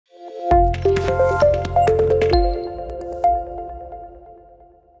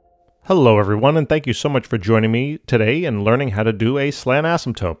Hello everyone, and thank you so much for joining me today and learning how to do a slant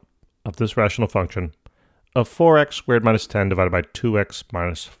asymptote of this rational function of 4x squared minus 10 divided by 2x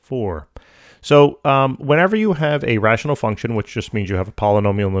minus 4. So whenever you have a rational function, which just means you have a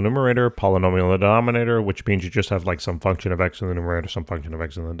polynomial in the numerator, polynomial in the denominator, which means you just have like some function of x in the numerator, some function of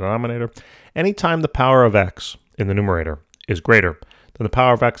x in the denominator, anytime the power of x in the numerator is greater than the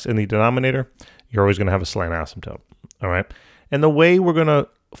power of x in the denominator, you're always going to have a slant asymptote. All right, and the way we're going to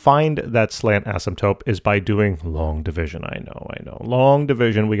find that slant asymptote is by doing long division. I know. Long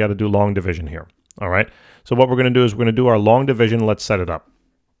division, we got to do long division here. All right, so what we're going to do is we're going to do our long division. Let's set it up.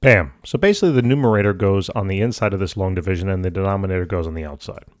 Bam. So basically the numerator goes on the inside of this long division and the denominator goes on the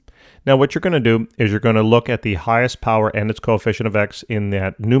outside. Now what you're going to do is you're going to look at the highest power and its coefficient of x in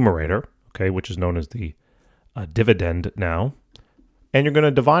that numerator, okay, which is known as the dividend now, and you're going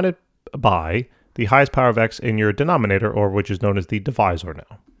to divide it by the highest power of x in your denominator, or which is known as the divisor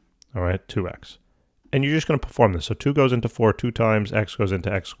now. All right, 2x. And you're just going to perform this. So 2 goes into 4 2 times, x goes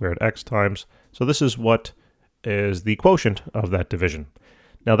into x squared x times. So this is what is the quotient of that division.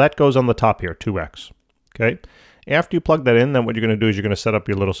 Now that goes on the top here, 2x. Okay. After you plug that in, then what you're going to do is you're going to set up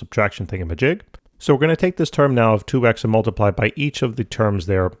your little subtraction thingamajig. So we're going to take this term now of 2x and multiply by each of the terms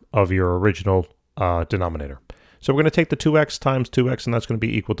there of your original denominator. So we're going to take the 2x times 2x, and that's going to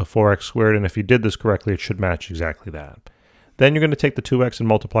be equal to 4x squared. And if you did this correctly, it should match exactly that. Then you're going to take the 2x and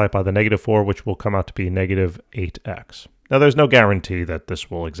multiply it by the negative 4, which will come out to be negative 8x. Now there's no guarantee that this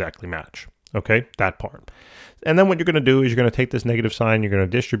will exactly match. Okay, that part. And then what you're going to do is you're going to take this negative sign, you're going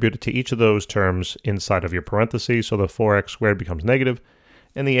to distribute it to each of those terms inside of your parentheses. So the 4x squared becomes negative,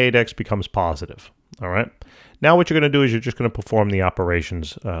 and the 8x becomes positive. All right. Now what you're going to do is you're just going to perform the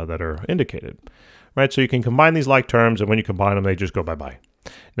operations that are indicated. Right, so you can combine these like terms, and when you combine them, they just go bye-bye.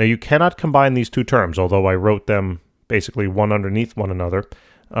 Now, you cannot combine these two terms, although I wrote them basically one underneath one another.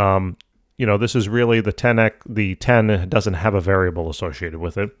 You know, this is really the 10x. The 10 doesn't have a variable associated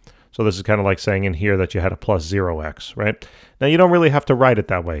with it. So this is kind of like saying in here that you had a plus 0x, right? Now, you don't really have to write it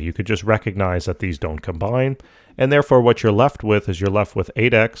that way. You could just recognize that these don't combine, and therefore what you're left with is you're left with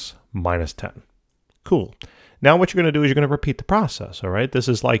 8x minus 10. Cool. Now what you're going to do is you're going to repeat the process, all right? This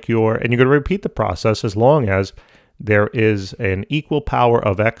is like and you're going to repeat the process as long as there is an equal power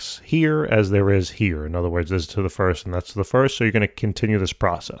of x here as there is here. In other words, this is to the first and that's to the first, so you're going to continue this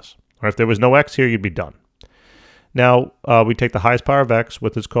process. Or if there was no x here, you'd be done. Now, we take the highest power of x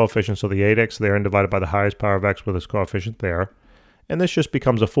with its coefficient, so the 8x there, and divided by the highest power of x with its coefficient there, and this just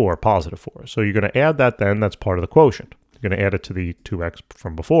becomes a 4, positive 4. So you're going to add that then, that's part of the quotient. You're going to add it to the 2x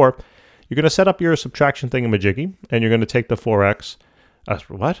from before. You're going to set up your subtraction thingamajiggy, and you're going to take the 4x,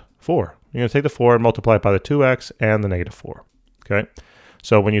 4. You're going to take the 4 and multiply it by the 2x and the negative 4, okay?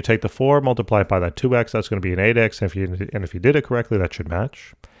 So when you take the 4, multiply it by that 2x, that's going to be an 8x, and if you did it correctly, that should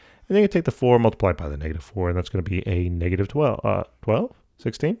match. And then you take the 4, multiply it by the negative 4, and that's going to be a negative 12,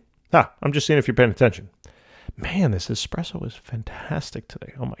 16? I'm just seeing if you're paying attention. Man, this espresso is fantastic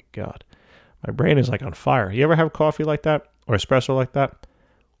today. Oh my God. My brain is like on fire. You ever have coffee like that or espresso like that?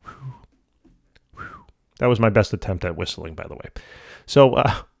 Whew. That was my best attempt at whistling, by the way.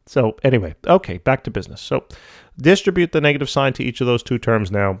 So anyway, okay, back to business. So distribute the negative sign to each of those two terms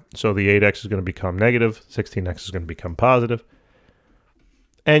now. So the 8x is going to become negative, 16x is going to become positive.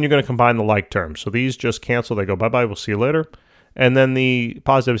 And you're going to combine the like terms. So these just cancel, they go bye-bye, we'll see you later. And then the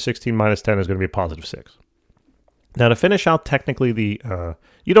positive 16 minus 10 is going to be a positive 6. Now to finish out technically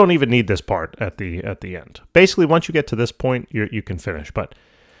you don't even need this part at the end. Basically, once you get to this point, you can finish, but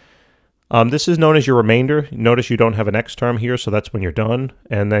this is known as your remainder. Notice you don't have an x term here, so that's when you're done.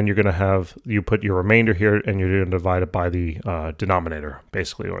 And then you're going to have, you put your remainder here, and you're going to divide it by the denominator,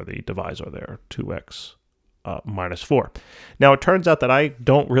 basically, or the divisor there, 2x minus 4. Now, it turns out that I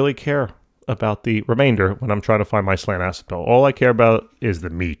don't really care about the remainder when I'm trying to find my slant asymptote. All I care about is the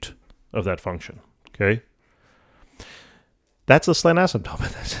meat of that function, okay? That's a slant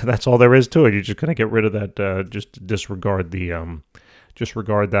asymptote. That's all there is to it. You're just going to get rid of that, just disregard the...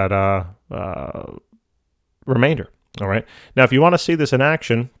 Disregard that remainder, all right? Now, if you want to see this in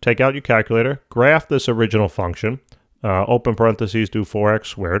action, take out your calculator, graph this original function, open parentheses, do 4x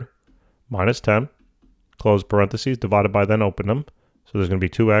squared minus 10, close parentheses, divided by, then open them. So there's going to be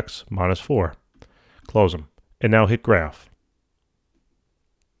 2x minus 4. Close them. And now hit graph.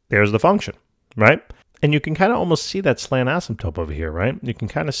 There's the function, right? And you can kind of almost see that slant asymptote over here, right? You can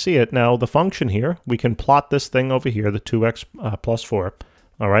kind of see it. Now, the function here, we can plot this thing over here, the 2x plus 4.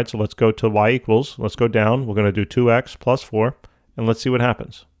 All right, so let's go to y equals. Let's go down. We're going to do 2x plus 4, and let's see what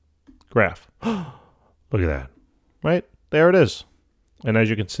happens. Graph. Look at that, right? There it is. And as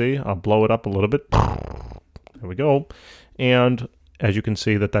you can see, I'll blow it up a little bit. There we go. And as you can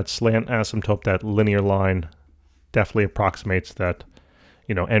see, that slant asymptote, that linear line, definitely approximates that,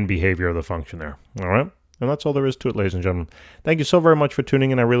 end behavior of the function there. All right? And that's all there is to it, ladies and gentlemen. Thank you so very much for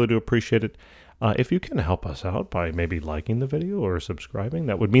tuning in. I really do appreciate it. If you can help us out by maybe liking the video or subscribing,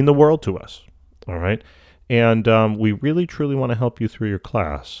 that would mean the world to us. All right? And we really, truly want to help you through your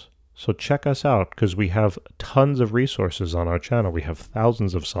class. So check us out, because we have tons of resources on our channel. We have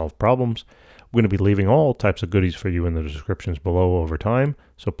thousands of solved problems. We're going to be leaving all types of goodies for you in the descriptions below over time.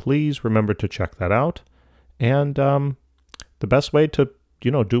 So please remember to check that out. And the best way to,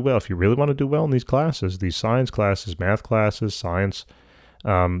 do well, if you really want to do well in these classes, these science classes, math classes, science,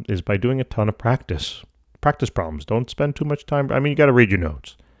 is by doing a ton of practice. Practice problems. Don't spend too much time. I mean, you got to read your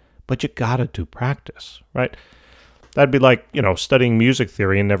notes, but you got to do practice, right? That'd be like, studying music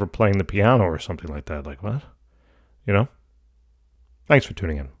theory and never playing the piano or something like that. Like, what? Thanks for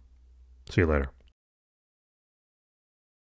tuning in. See you later.